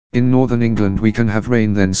In northern England we can have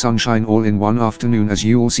rain then sunshine all in one afternoon, as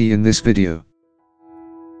you will see in this video.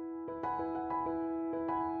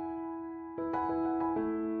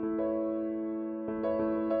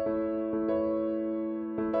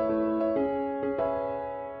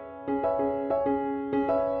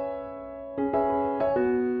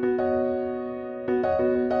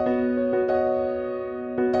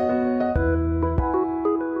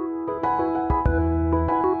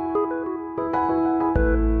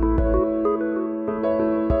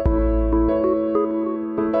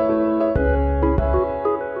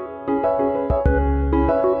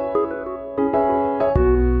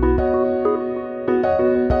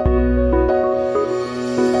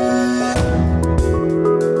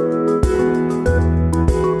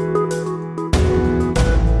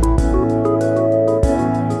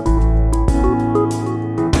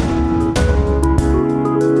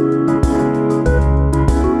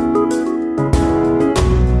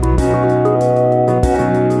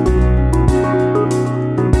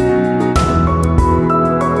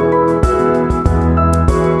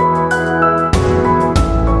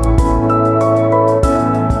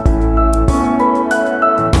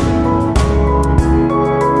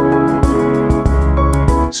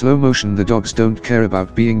 Slow motion. The dogs don't care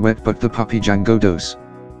about being wet, but the puppy Django does.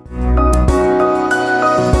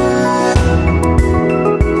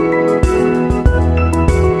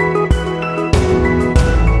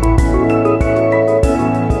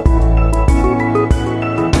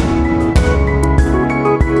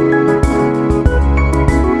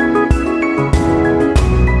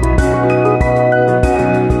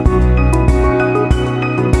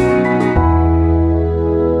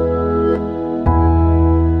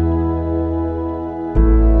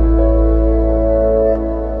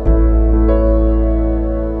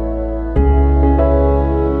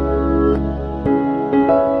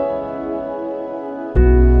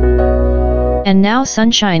 And now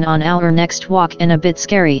sunshine on our next walk, and a bit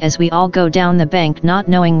scary as we all go down the bank not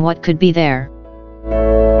knowing what could be there.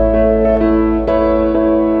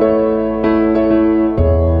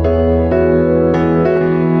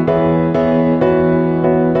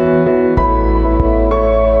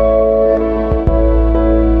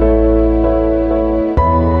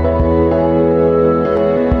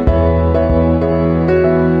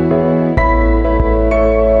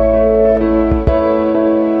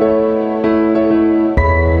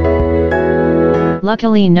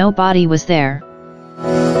 Luckily nobody was there.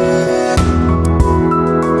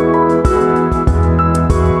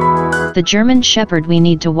 The German Shepherd we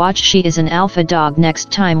need to watch, she is an alpha dog. Next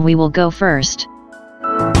time we will go first.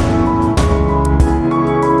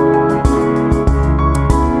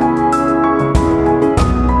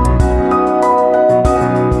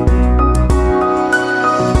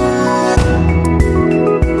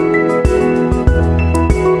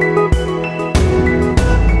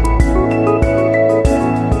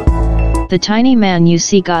 The tiny man you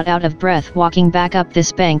see got out of breath walking back up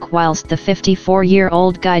this bank, whilst the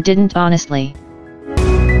 54-year-old guy didn't, honestly.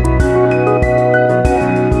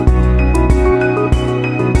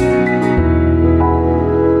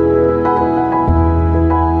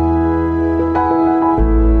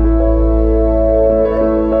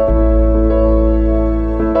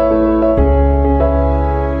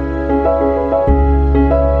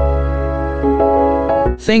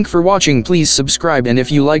 Thank for watching. Please subscribe, and if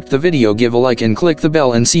you liked the video give a like and click the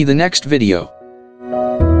bell and see the next video.